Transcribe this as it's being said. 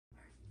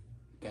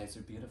You guys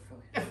are beautiful.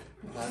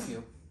 Love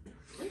you.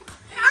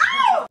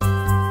 Ow!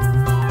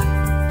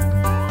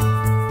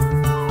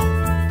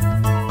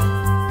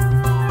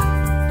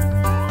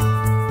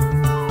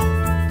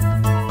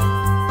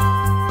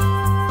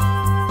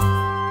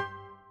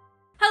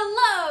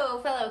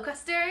 Hello, fellow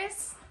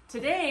questers.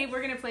 Today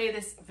we're going to play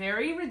this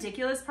very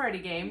ridiculous party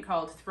game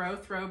called Throw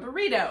Throw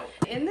Burrito.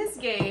 In this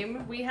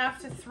game, we have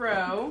to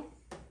throw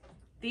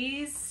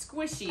these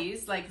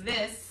squishies like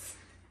this.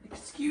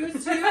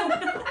 Excuse you?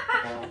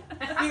 I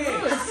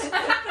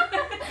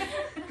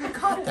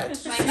caught that.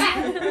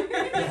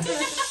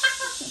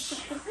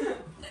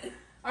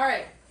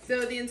 Alright,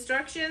 so the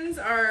instructions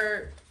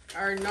are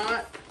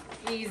not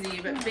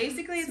easy, but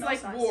basically it's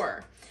like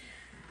war.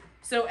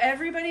 So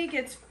everybody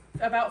gets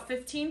about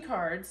 15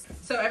 cards.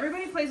 So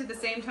everybody plays at the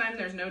same time.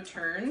 There's no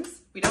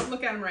turns. We don't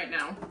look at them right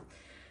now.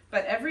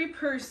 But every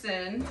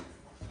person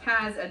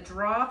has a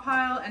draw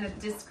pile and a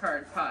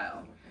discard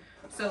pile.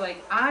 So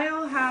like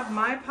I'll have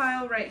my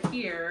pile right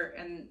here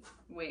and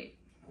wait.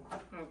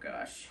 Oh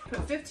gosh.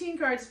 Put 15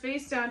 cards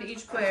face down to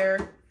each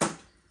player.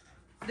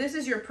 This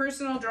is your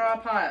personal draw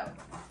pile.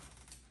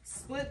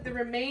 Split the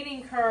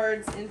remaining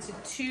cards into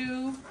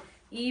 2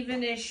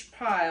 even-ish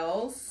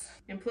piles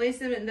and place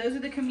them in, those are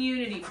the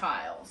community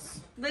piles.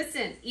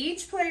 Listen,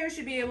 each player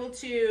should be able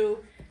to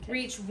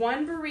reach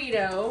 1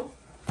 burrito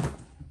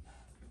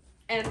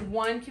and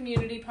 1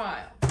 community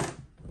pile.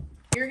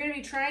 You're going to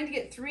be trying to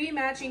get 3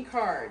 matching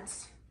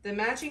cards. The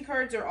matching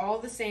cards are all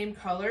the same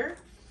color.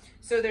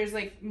 So there's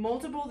like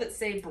multiple that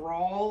say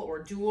brawl or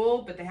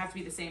duel, but they have to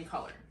be the same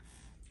color.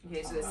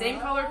 Okay, so the same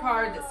color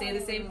card that say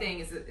the same thing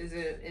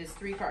is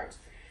 3 cards.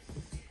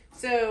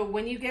 So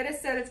when you get a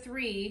set of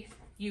 3,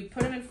 you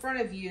put them in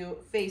front of you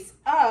face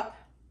up,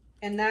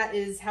 and that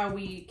is how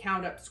we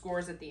count up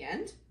scores at the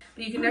end.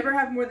 But you can never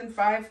have more than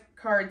 5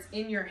 cards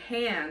in your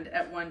hand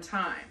at one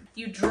time.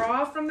 You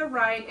draw from the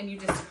right and you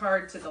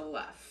discard to the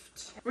left.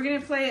 We're gonna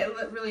play it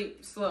really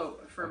slow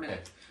for a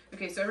minute.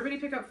 Okay, so everybody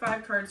pick up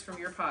 5 cards from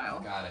your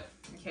pile. Got it.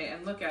 Okay,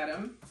 and look at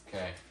them.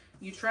 Okay.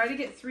 You try to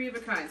get 3 of a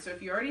kind. So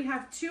if you already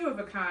have 2 of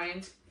a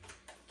kind,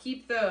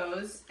 keep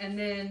those, and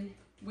then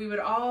we would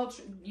all,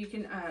 you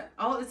can,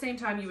 all at the same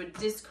time, you would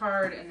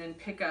discard and then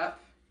pick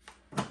up.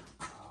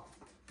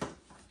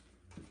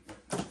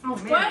 Oh,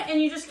 man. What?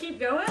 And you just keep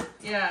going?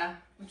 Yeah.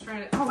 I'm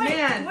trying to, oh, Wait,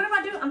 man. what am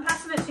I doing? I'm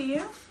passing it to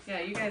you? Yeah,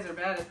 you guys are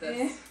bad at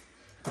this.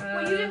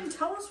 Well, you didn't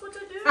tell us what to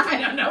do. I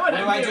don't know what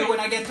do I do when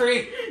I get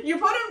 3? You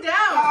put them down.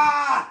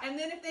 Ah! And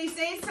then if they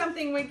say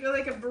something like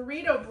a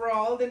burrito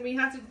brawl, then we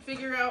have to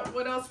figure out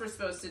what else we're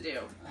supposed to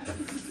do.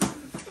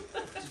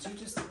 Did you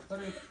just, what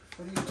are you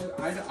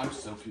doing? I'm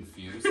so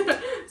confused.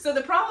 So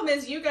the problem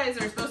is you guys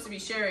are supposed to be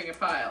sharing a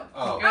pile.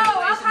 Oh.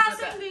 I'm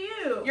passing to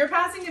you. You're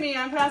passing to me,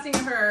 I'm passing to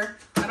her.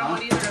 I don't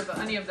want either of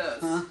any of those.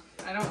 Huh?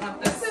 I don't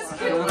want this. This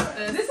is I don't want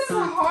this. This is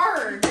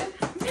hard.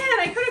 Man,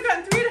 I could have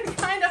gotten 3 of a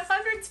kind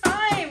 100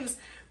 times.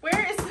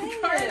 Where is the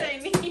card I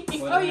need?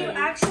 What Oh, do you I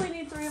actually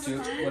need 3 of a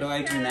kind? What do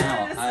I do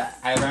now?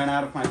 I ran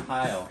out of my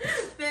pile.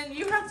 Then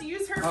you have to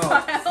use her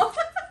pile.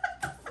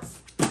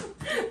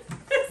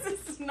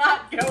 This is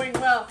not going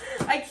well.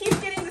 I keep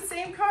getting the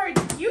same card.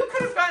 You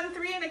could have gotten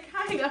 3 in a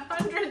kind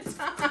 100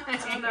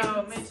 times. Oh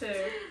no, me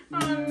too.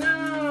 Oh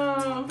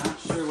no. I'm not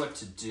sure what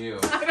to do.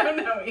 I don't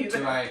know either.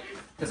 Do I?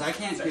 Because I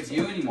can't give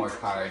you any more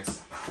cards.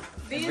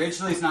 These...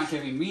 Originally, it's not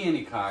giving me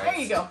any cards. There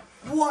you go.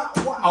 What?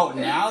 Oh,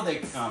 now they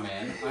come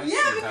in. I see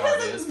how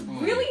it is.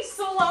 Really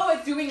slow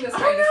at doing this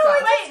kind of know,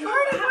 stuff. wait,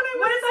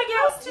 What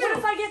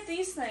if I get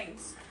these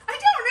things? I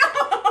don't know.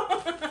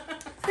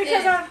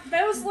 Because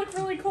those look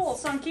really cool,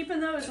 so I'm keeping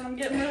those and I'm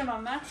getting rid of my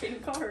matching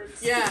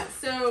cards. Yeah,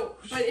 so,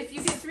 but if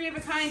you get 3 of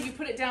a kind, you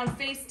put it down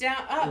face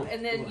down up,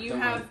 and then you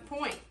have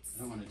points.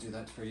 I don't want to do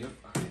that for you.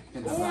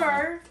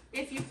 Or,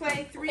 if you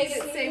play 3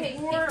 that say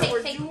war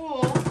or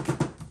duel.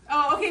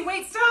 Oh, okay,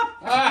 wait, stop.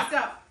 Ah.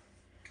 Stop.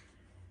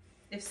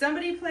 If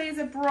somebody plays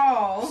a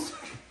brawl.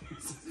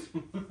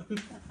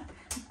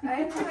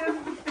 What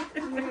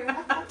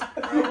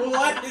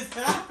is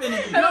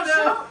happening? I don't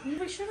know.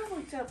 We should have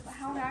looked up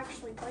how to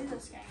actually play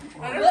this game.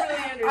 I don't really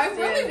understand. I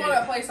really want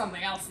to play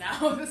something else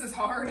now. This is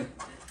hard.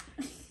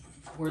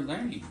 We're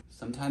learning.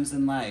 Sometimes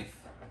in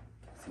life,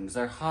 things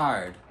are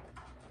hard.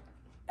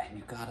 And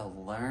you gotta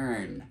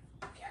learn.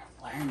 You're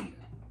learning.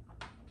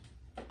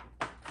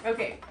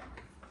 Okay.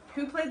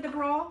 Who played the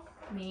brawl?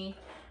 Me.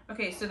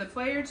 Okay, so the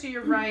player to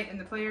your right and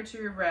the player to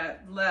your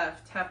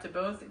left have to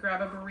both grab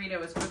a burrito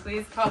as quickly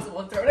as possible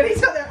and throw it at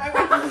each other. I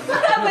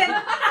win.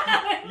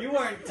 You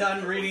weren't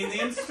done reading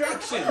the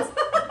instructions.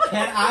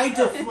 Can I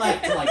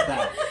deflect like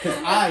that?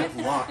 Because I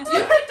blocked You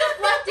could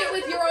deflect it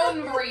with your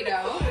own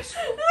burrito.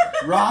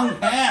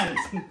 Wrong hand.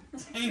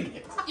 Dang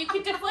it. You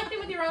could deflect it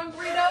with your own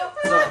burrito.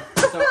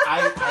 So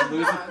I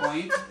lose a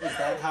point? Is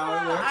that how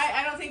it works?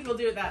 I don't think we'll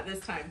do that this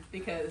time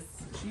because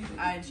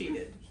I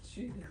cheated.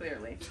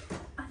 Clearly.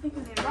 I think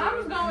we need to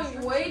I'm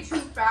going way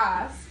too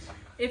fast.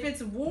 If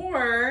it's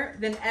war,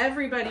 then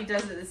everybody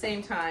does it at the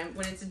same time.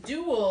 When it's a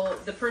duel,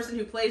 the person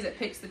who plays it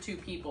picks the 2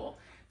 people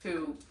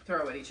who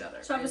throw at each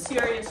other. So I have a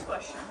serious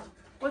question.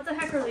 What the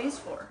heck are these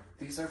for?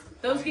 These are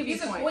Those give you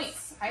These are points.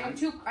 points. I have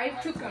 2 I've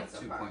points got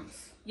so 2 far.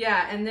 points.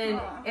 Yeah, and then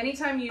Aw.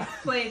 anytime you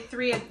play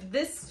 3 of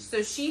this,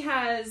 so she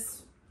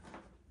has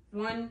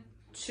 1,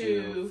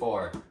 2,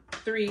 4.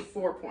 3,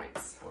 4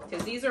 points.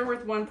 Because these are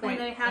worth 1 point,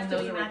 And they have to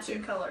those be are worth matching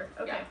 2. color.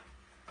 Okay.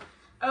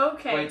 Yeah.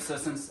 Okay. Wait, so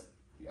since...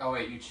 Oh,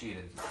 wait, you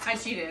cheated. I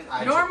cheated.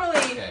 I normally,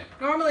 okay.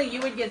 normally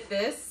you would get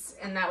this,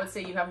 and that would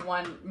say you have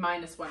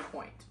minus 1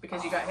 point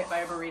because you got hit by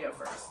a burrito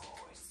first. Oh,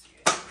 I see.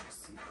 I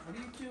see. What are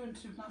you doing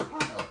to my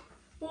pile?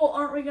 Well,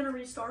 aren't we gonna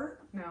restart?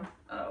 No.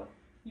 Oh.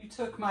 You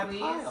took my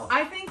pile.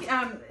 I think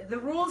the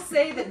rules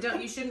say that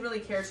you shouldn't really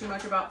care too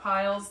much about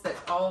piles, that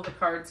all of the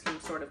cards can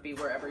sort of be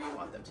wherever you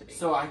want them to be.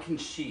 So I can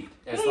cheat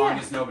as Yeah, long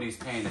yeah. as nobody's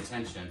paying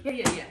attention. Yeah.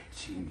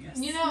 Genius.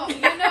 You know,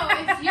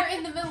 if you're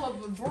in the middle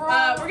of a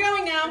brawl. We're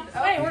going now.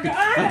 Wait, we're going.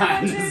 I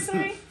got 1, 2, 3.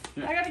 I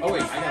gotta get Oh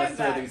wait, my I gotta 5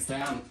 throw back. these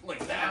down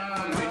like that.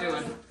 What am I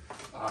doing?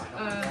 Oh, I don't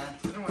want that.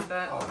 I don't want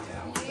that. Oh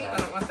yeah,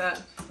 I want I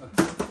that.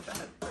 don't want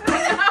that.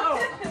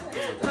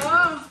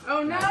 Oh,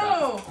 Oh no!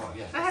 Oh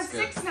yeah, I have that's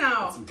good. 6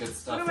 now. That's some good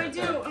stuff. What do I right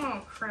do? there.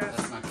 Oh crap!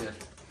 That's not good.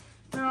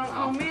 No.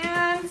 Oh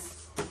man! This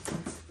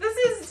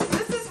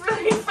is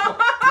really I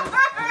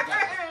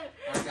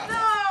hard. got No!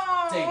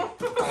 that. Dang it.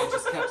 If I had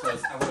just kept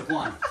those, I would have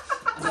won.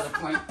 Another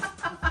point.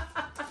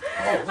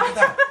 Oh, look at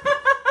that.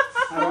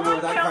 I don't know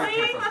where that card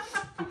came from.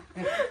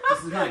 This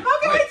is mine. How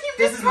can Wait, I keep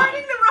this is mine.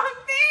 discarding the wrong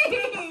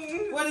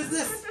thing? What is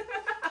this? Oh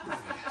my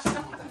gosh, I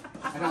don't want that.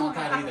 I don't want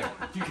that either.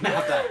 You can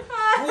have that.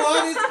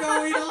 What is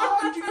going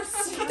on? Do you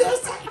see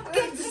this? I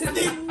just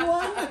need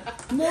one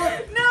more.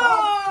 No!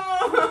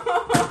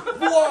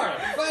 War.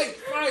 Fight.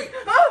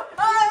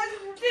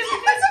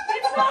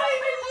 It's not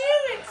even you,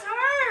 it's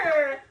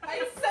her. I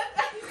said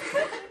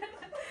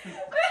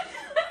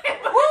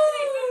Woo!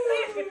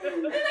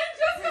 and I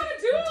just got a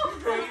duel.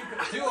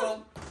 Two of them.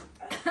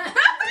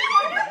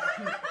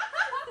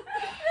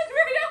 This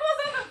burrito was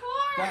on the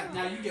floor. Right,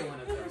 now you get one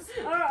of those.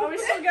 Are we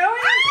still going?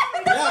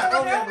 Yeah,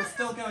 oh yeah, we're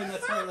still going.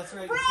 That's right, that's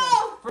right. That's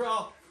right. For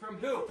all. From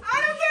who?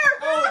 I don't care!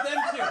 Oh, them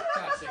two.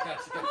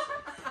 Gotcha.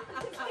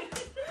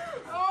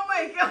 Oh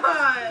my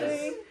gosh!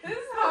 This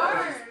is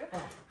hard.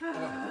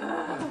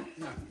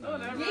 No.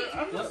 Whatever.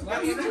 Why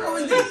are you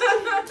throwing these?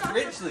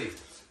 Richly.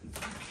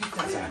 Keep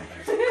that out of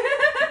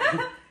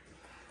there.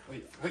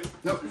 Wait,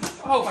 no.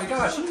 Oh my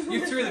gosh,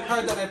 you threw the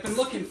card that I've been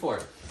looking for.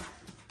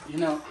 You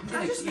know, I'm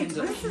going to end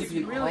up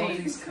keeping all of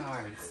these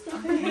cards.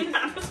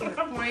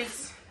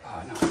 Points. Oh,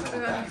 no, I don't want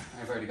that.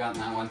 I've already gotten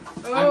that one.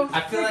 Oh,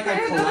 I feel like I'm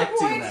okay, another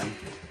collecting point. them.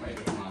 Wait,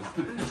 hold on.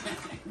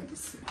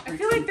 I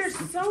feel like there's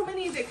so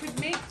many that could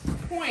make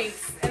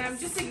points, and I'm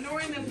just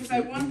ignoring them because I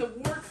won the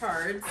war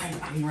cards.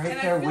 I'm right And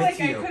I there feel with like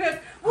you. I could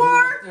have I'm war.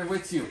 right there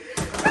with you.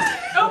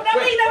 Oh, not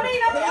me.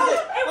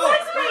 It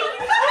was me.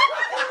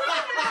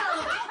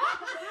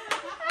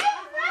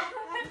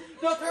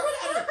 No, throw it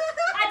at her.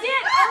 I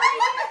did.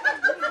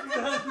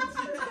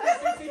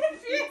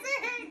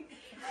 Confusing.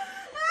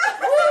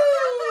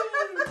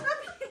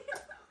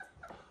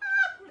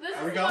 This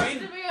Are we is going? supposed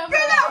to be a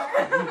brawl.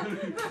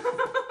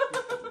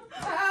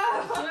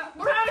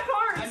 We're out of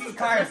cards. I need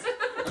cards.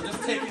 I'm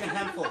just taking a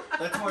handful.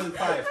 That's more than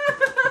 5.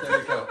 There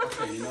we go.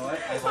 Okay, you know what?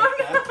 I like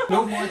that.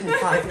 No more than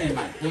 5 in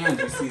my hand.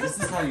 You see, this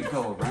is how you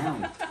go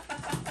around.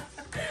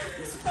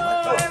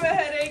 Oh, I have a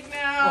headache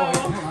now. Oh,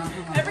 hold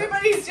on.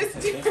 Everybody's just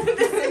doing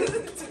this.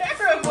 Is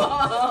terrible.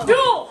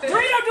 Duel.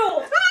 Burrito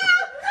duel.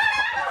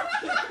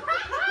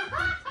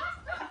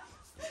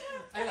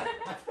 I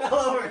fell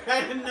over.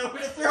 I didn't know who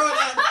to throw it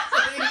at.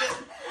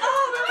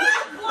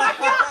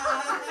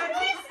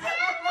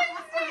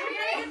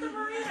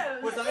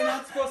 Was I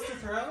not supposed to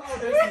throw? Oh,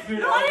 there's the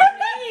food.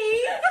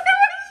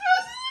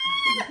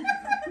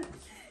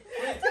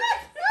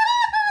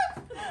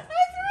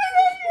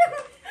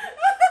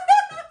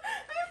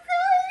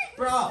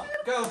 Bro,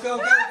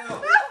 go.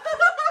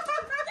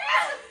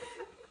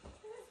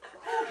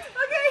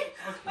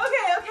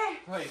 Okay.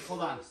 Wait,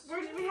 hold on.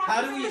 We have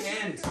How to do we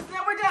finish. end?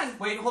 No, we're done.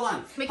 Wait, hold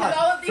on. Because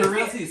Pause. all of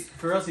these-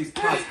 For realsies,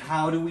 pause.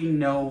 How do we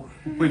know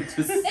when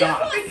to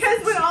stop?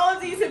 Because when all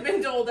of these have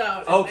been doled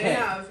out, Okay. they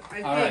have, I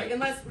think. All right.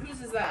 Unless,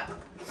 whose is that?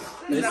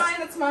 This-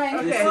 That's mine.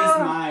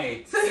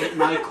 Okay. This is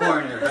my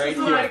corner right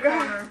Oh my here.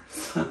 god.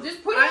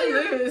 Just put all I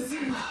your lose.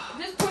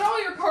 just put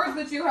all your cards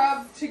that you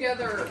have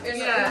together in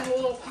Yeah. a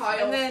little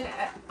pile. And then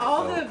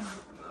all the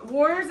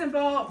wars and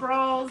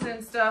brawls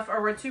and stuff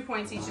are worth 2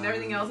 points each, and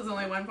everything else is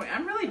only 1 point.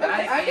 I'm really bad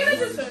Okay, at I'm gonna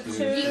games. just 1, 2,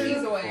 cheat these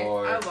 3, away.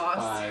 4, I lost.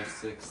 5,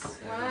 6,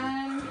 7,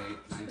 1,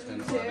 8, 9,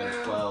 10, 11,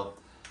 2, 12.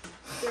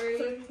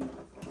 3,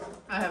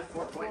 I have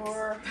 4 points.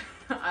 4,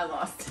 I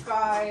lost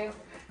 5.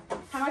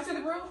 How much are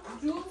the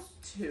jewels?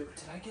 2. Did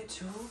I get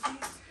 2 of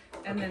these?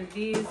 And then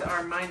these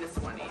are minus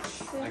 1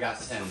 each. I got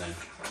 10 then.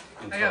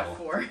 In I got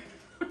total. 4.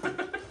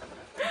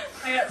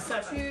 I got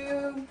 7.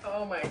 2,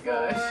 Oh my 4,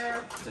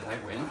 gosh. Did I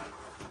win?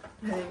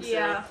 I think so.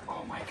 Yeah.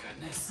 Oh my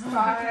goodness. 5,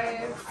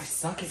 I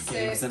suck at 6,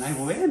 games and I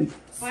win.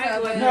 My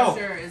blood No.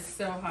 pressure is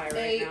so high right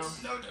 8,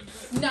 now.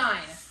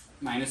 9.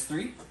 Minus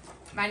 3?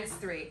 Minus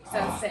 3. So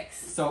Ah. 6.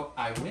 So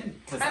I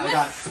win because I I win.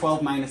 got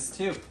 12 minus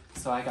 2.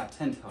 So I got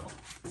 10 total.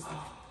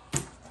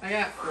 I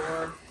got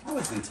 4. That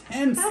was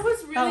intense. That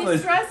was really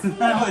stressful.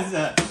 That was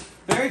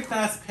very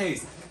fast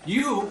paced.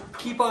 You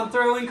keep on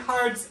throwing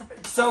cards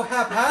so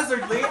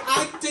haphazardly,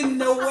 I didn't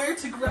know where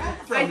to grab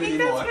from I think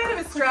anymore. that's kind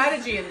of a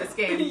strategy in this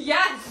game.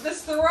 Yes,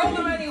 just throw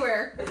them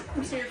anywhere.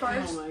 You see your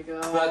cards? Oh my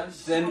gosh. But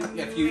then,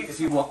 if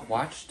you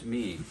watched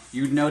me,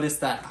 you'd notice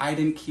that I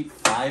didn't keep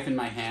 5 in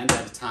my hand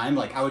at a time.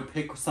 Like, I would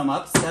pick some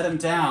up, set them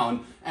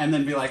down, and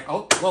then be like,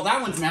 oh, well, that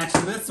one's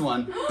matching this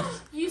one.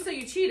 You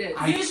cheated.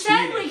 You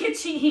said we could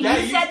cheat. Yeah,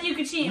 you said you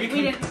could cheat. We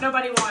didn't.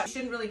 Nobody watched. You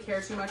shouldn't really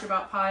care too much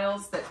about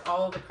piles, that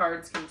all of the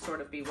cards can sort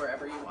of be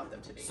wherever you want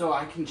them to be. So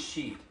I can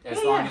cheat as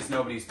Yeah, long yeah. as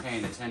nobody's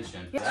paying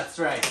attention. Yeah. That's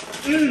right.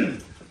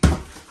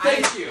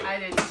 Thank you. I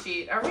didn't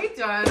cheat. Are we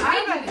done? I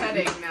have a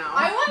headache now.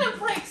 I want to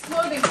play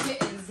Exploding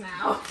Kittens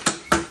now.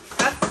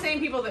 That's the same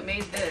people that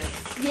made this.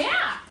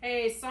 Yeah.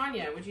 Hey,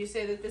 Sonya, would you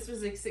say that this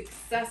was a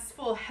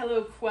successful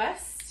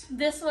HelloQuest?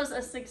 This was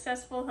a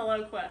successful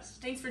HelloQuest.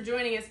 Thanks for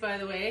joining us, by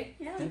the way.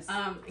 Yes.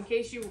 In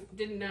case you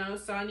didn't know,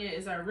 Sonya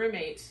is our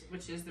roommate,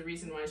 which is the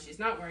reason why she's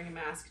not wearing a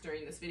mask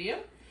during this video.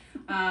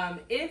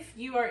 If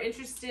you are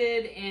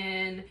interested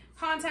in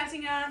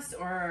contacting us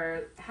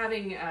or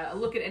having a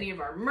look at any of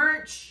our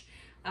merch,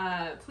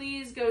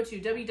 please go to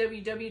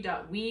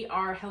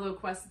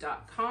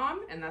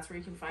www.wearehelloquest.com, and that's where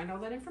you can find all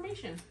that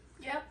information.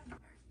 Yep. You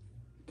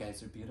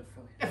guys are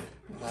beautiful.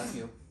 Love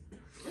you.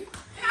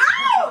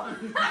 Ow!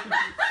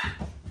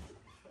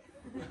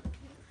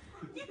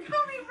 You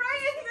got me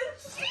right in the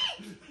cheek!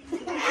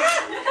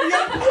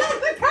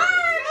 The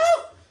card!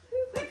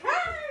 The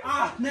card!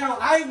 Ah, now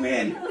I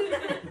win!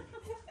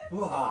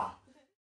 Wah.